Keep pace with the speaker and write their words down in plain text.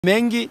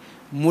Mengi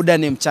muda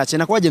ni mchache.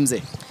 Inakuwaje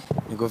mzee?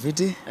 Niko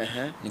fiti?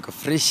 Niko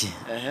fresh.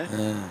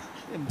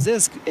 Mzee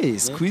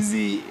siku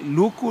hizi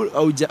luku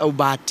au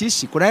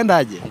bahatishi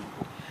kunaendaje?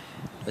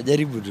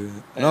 Tujaribu tu.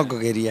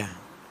 Nakugeria.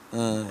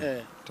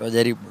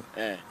 Tujaribu.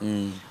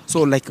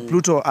 So like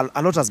Pluto,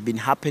 a lot has been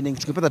happening.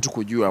 Tukipata tu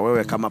kujua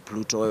wewe kama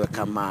Pluto, wewe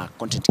kama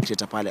content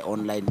creator pale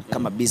online,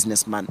 kama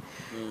businessman,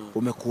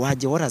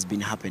 umekuaje? What has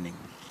been happening?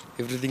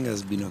 Everything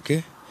has been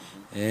okay.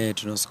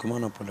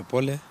 Tunasukumana pole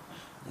pole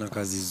na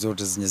kazi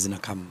zote zenye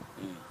zinakam.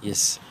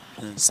 Yes.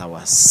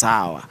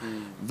 Sawa.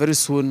 Very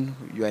soon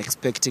you are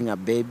expecting a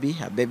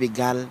baby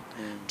girl.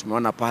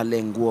 Tumeona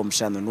pale nguo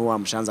mshanunua,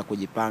 mshaanza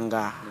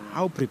kujipanga.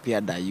 How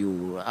prepared are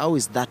you? How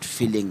is that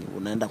feeling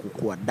unaenda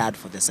kukua dad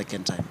for the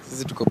second time?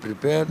 Sisi tuko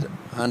prepared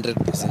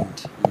 100%.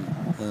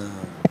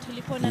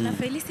 Tulipona na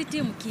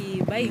Felicity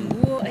mkibai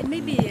nguo and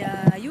maybe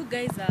you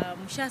guys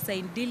msha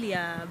sign deal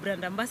ya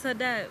brand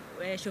ambassador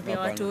shop ya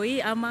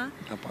watoi ama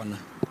hapana.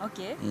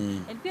 Okay.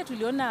 And pia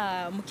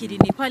tuliona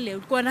mkirini pale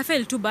ulikuwa na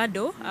fail tu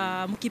bado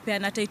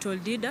mkipeana title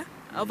deed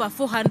over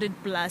 400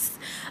 plus.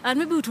 And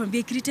maybe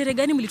utuambie criteria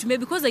gani mlitumia,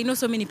 because I know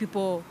so many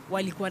people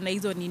walikuwa na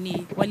hizo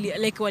nini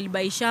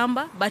walibai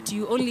shamba but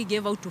you only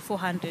gave out to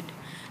 400.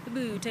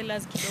 Maybe you tell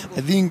us kidogo.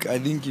 I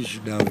think you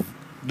should have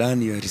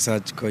done your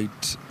research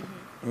quite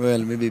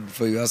well maybe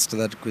before you asked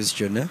that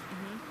question.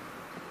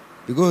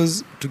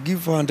 Because to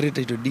give 400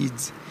 title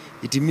deeds,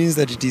 it means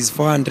that it is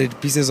 400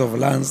 pieces of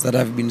lands that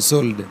have been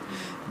sold.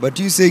 But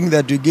you saying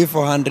that you gave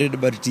 400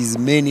 but it is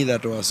many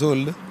that were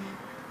sold,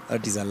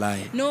 that is a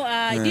lie. No,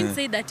 I didn't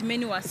say that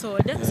many were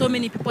sold. So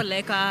many people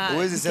like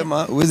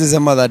Uwezi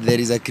sema that there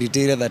is a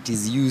criteria that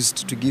is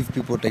used to give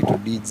people title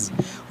deeds.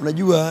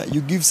 Unajua,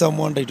 you give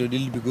someone title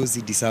deed because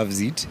he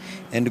deserves it,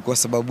 and kwa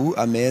sababu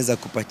ameweza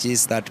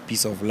kupurchase that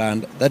piece of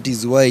land. That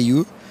is why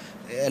you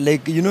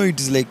like, you know, it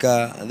is like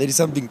there is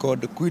something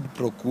called quid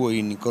pro quo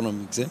in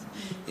economics.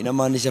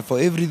 Inamaanisha for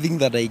everything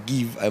that I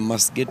give, I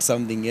must get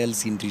something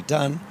else in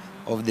return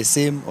of the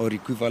same or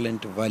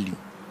equivalent value.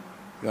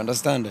 You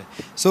understand?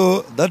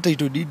 So that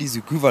title deed is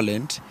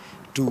equivalent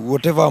to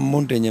whatever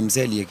amount yenye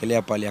msee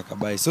aliekelea pale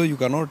akabai. So you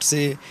cannot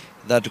say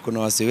that kuna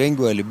wase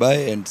wengi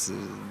walibai and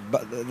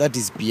that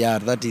is PR,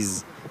 that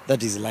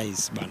is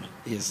lies bana.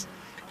 Yes.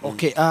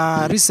 Okay,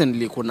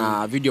 recently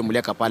kuna video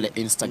mlieka pale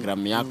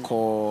Instagram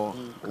yako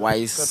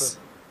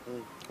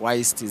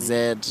Wise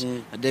TZ,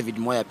 David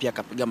Moya pia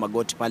kapiga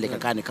magoti pale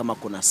kakani kama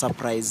kuna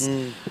surprise.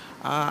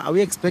 Are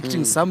we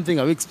expecting something?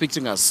 Are we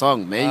expecting a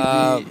song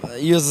maybe?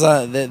 Yes,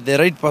 the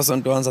right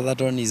person to answer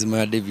that one is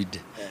Moya David,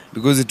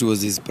 because it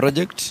was his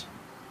project.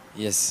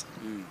 Yes.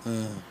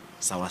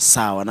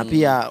 Sawa. Na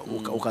pia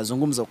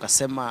ukazungumza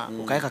ukasema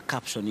ukaweka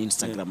caption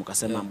Instagram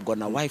ukasema I'm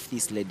gonna wife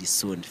this lady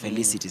soon.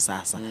 Felicity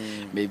sasa.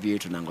 Maybe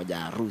tunangoja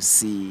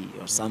harusi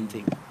or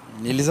something.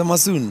 Nilisema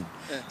soon.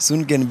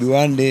 Soon can be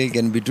 1 day,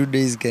 can be 2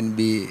 days, can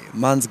be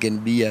months, can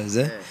be years.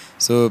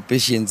 So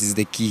patience is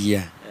the key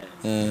here.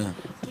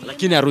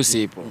 Lakini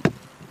harusi ipo.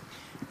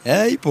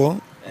 Ipo.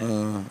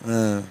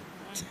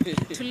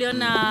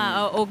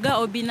 Tuliona Oga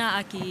Obina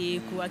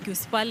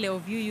akiuspale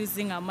of you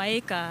using a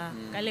mic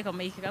kale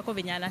kama mic kako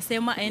venye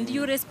anasema, and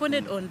you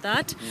responded on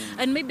that,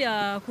 and maybe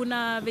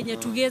kuna venye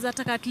tugeza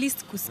taka at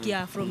least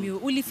kusikia from you.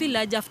 Uli feel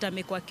aje after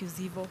amekuwa accused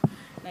hivyo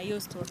na hiyo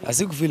story?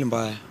 Asiku feel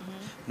mbaya.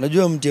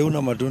 Unajua mti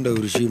hauna matunda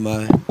urushi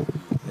mawe.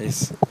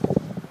 Yes.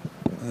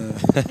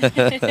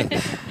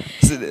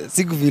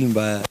 Siku feel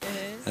mbaya.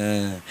 You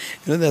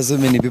know, there are so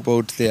many people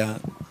out there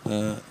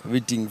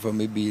waiting for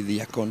maybe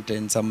their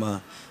content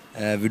ama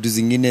vitu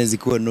zingine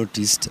zikuwa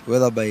noticed,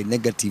 whether by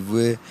negative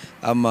way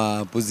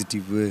ama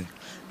positive way.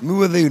 Me,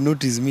 whether you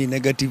notice me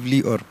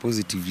negatively or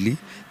positively,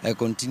 I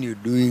continue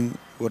doing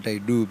what I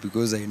do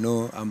because I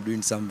know I'm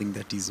doing something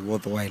that is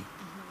worthwhile.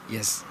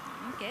 Yes.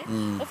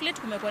 Of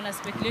late kumekuwa na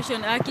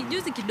speculation.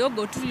 Kijuzi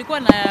kidogo tulikuwa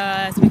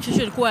na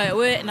speculation kuwa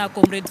we na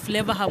comrade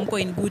Flavour hamko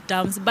in good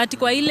terms, but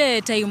kwa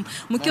ile time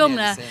mkiwa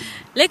mna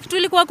like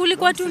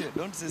kulikuwa tu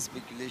don't say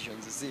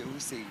speculations, say who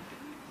said.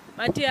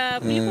 But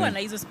kulikuwa na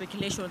hizo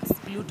speculations,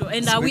 Pluto,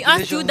 and we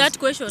asked you that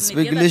question.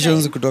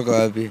 Speculations kutoka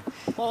wapi?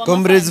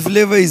 Comrade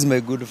Flavour is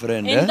my good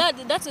friend. And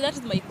that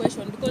is my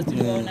question, because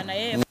tuliona na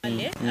yeye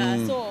pale.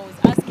 So I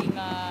was asking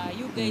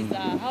you guys,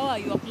 how are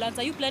your plans?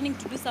 Are you planning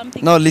to do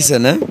something? Now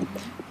listen,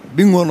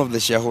 being one of the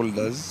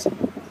shareholders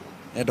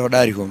at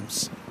Hodari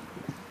Homes,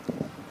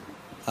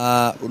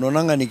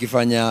 unaonanga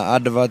nikifanya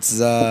adverts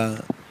za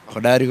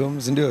Hodari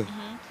Homes, ndio?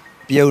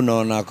 Pia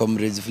unaona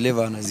Comrade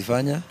Flavour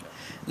anazifanya.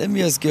 Let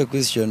me ask you a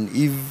question.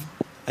 If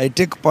I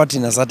take part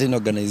in a certain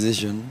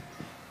organization,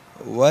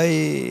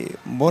 why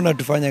mbona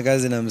tufanya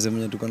kazi na mzee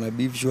mwenye tuko na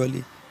beef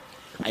surely?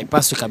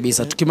 Haipaswi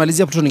kabisa.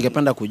 Tukimalizia Pluto,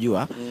 ningependa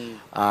kujua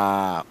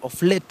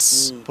of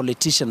late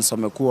politicians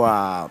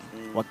wamekuwa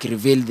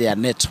wakireveal their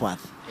net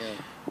worth.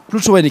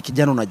 Pluto, wewe ni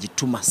kijana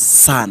unajituma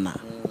sana.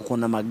 Uko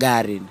na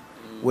magari.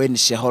 Wewe ni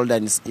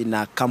shareholder in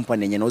a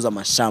company yenye inauza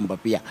mashamba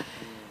pia.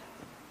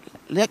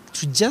 Like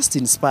to just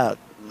inspire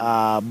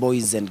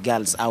boys and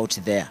girls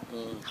out there.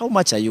 How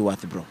much are you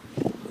worth, bro?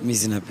 Mimi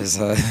sina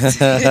pesa.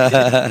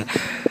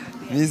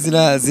 Mimi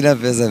sina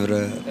pesa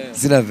bro.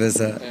 Sina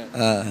pesa.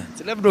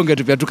 Si labda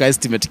ungetupia tu ka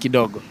estimate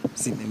kidogo.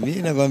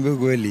 Mimi nakwambia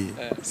kweli,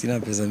 sina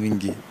pesa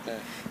mingi.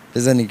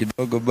 Pesa ni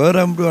kidogo.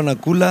 Bora mtu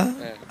anakula,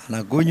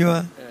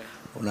 anakunywa,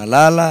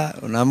 unalala,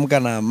 unaamka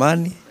na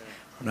amani,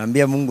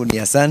 unaambia Mungu ni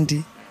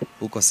asanti,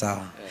 uko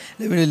sawa.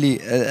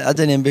 Definitely,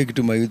 acha niambie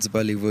kitu mayouth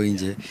pale hivyo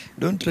nje.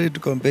 Don't try to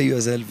compare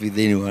yourself with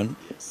anyone.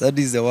 That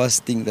is the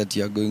worst thing that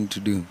you are going to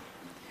do.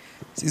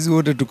 Sisi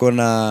wote tuko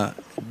na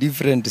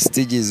different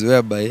stages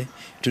whereby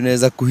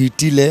tunaweza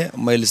kuhitile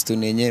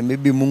milestone yenye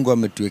maybe Mungu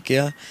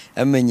ametuwekea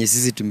ama yenye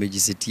sisi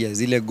tumejisetia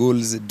zile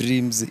goals,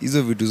 dreams,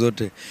 hizo vitu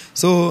zote.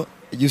 So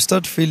you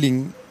start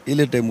feeling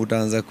ile time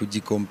utaanza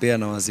kujicompare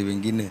na wasi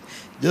wengine.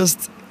 Just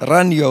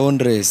run your own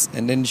race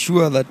and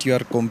ensure that you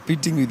are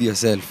competing with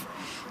yourself.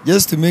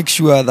 Just to make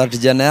sure that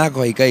jana yako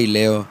haikai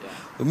leo.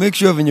 Make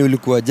sure venye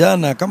ulikuwa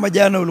jana, kama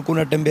jana ulikuwa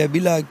unatembea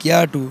bila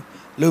kiatu,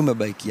 leo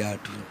umebai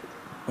kiatu.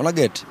 Una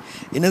get?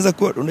 Inaweza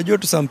kuwa unajua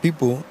to some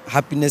people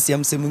happiness ya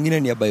mse mwingine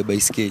ni ya buy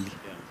baiskeli.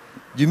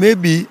 You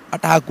maybe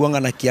hata hakuanga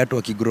na kiatu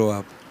akigrow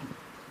up.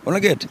 Una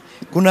get?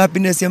 Kuna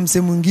happiness ya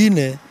mse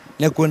mwingine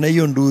ni kuwa na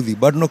hiyo nduthi,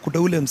 but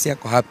unakuta ule mse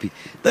ako happy.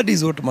 That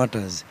is what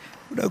matters.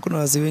 Kuna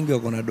wase wengi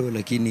wako na do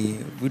lakini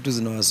vitu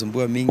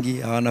zinawasumbua mingi,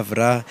 hawana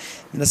furaha.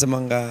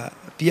 Ninasemanga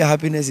pia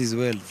happiness is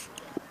wealth.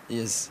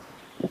 Yes.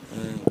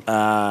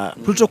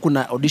 Pluto,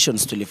 kuna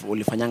auditions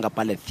ulifanyanga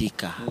pale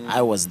Thika.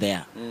 I was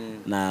there.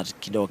 Na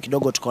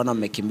kidogo tukaona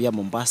mmekimbia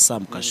Mombasa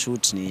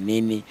mkashoot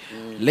nini.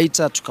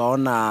 Later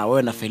tukaona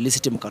wewe na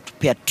Felicity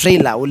mkatupia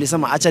trailer.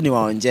 Ulisema acha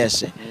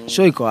niwaonjeshe.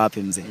 Show iko wapi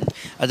mzee?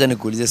 Acha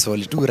nikuulize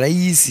swali tu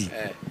rahisi.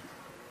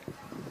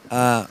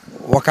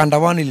 Wakanda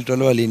 1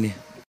 ilitolewa lini?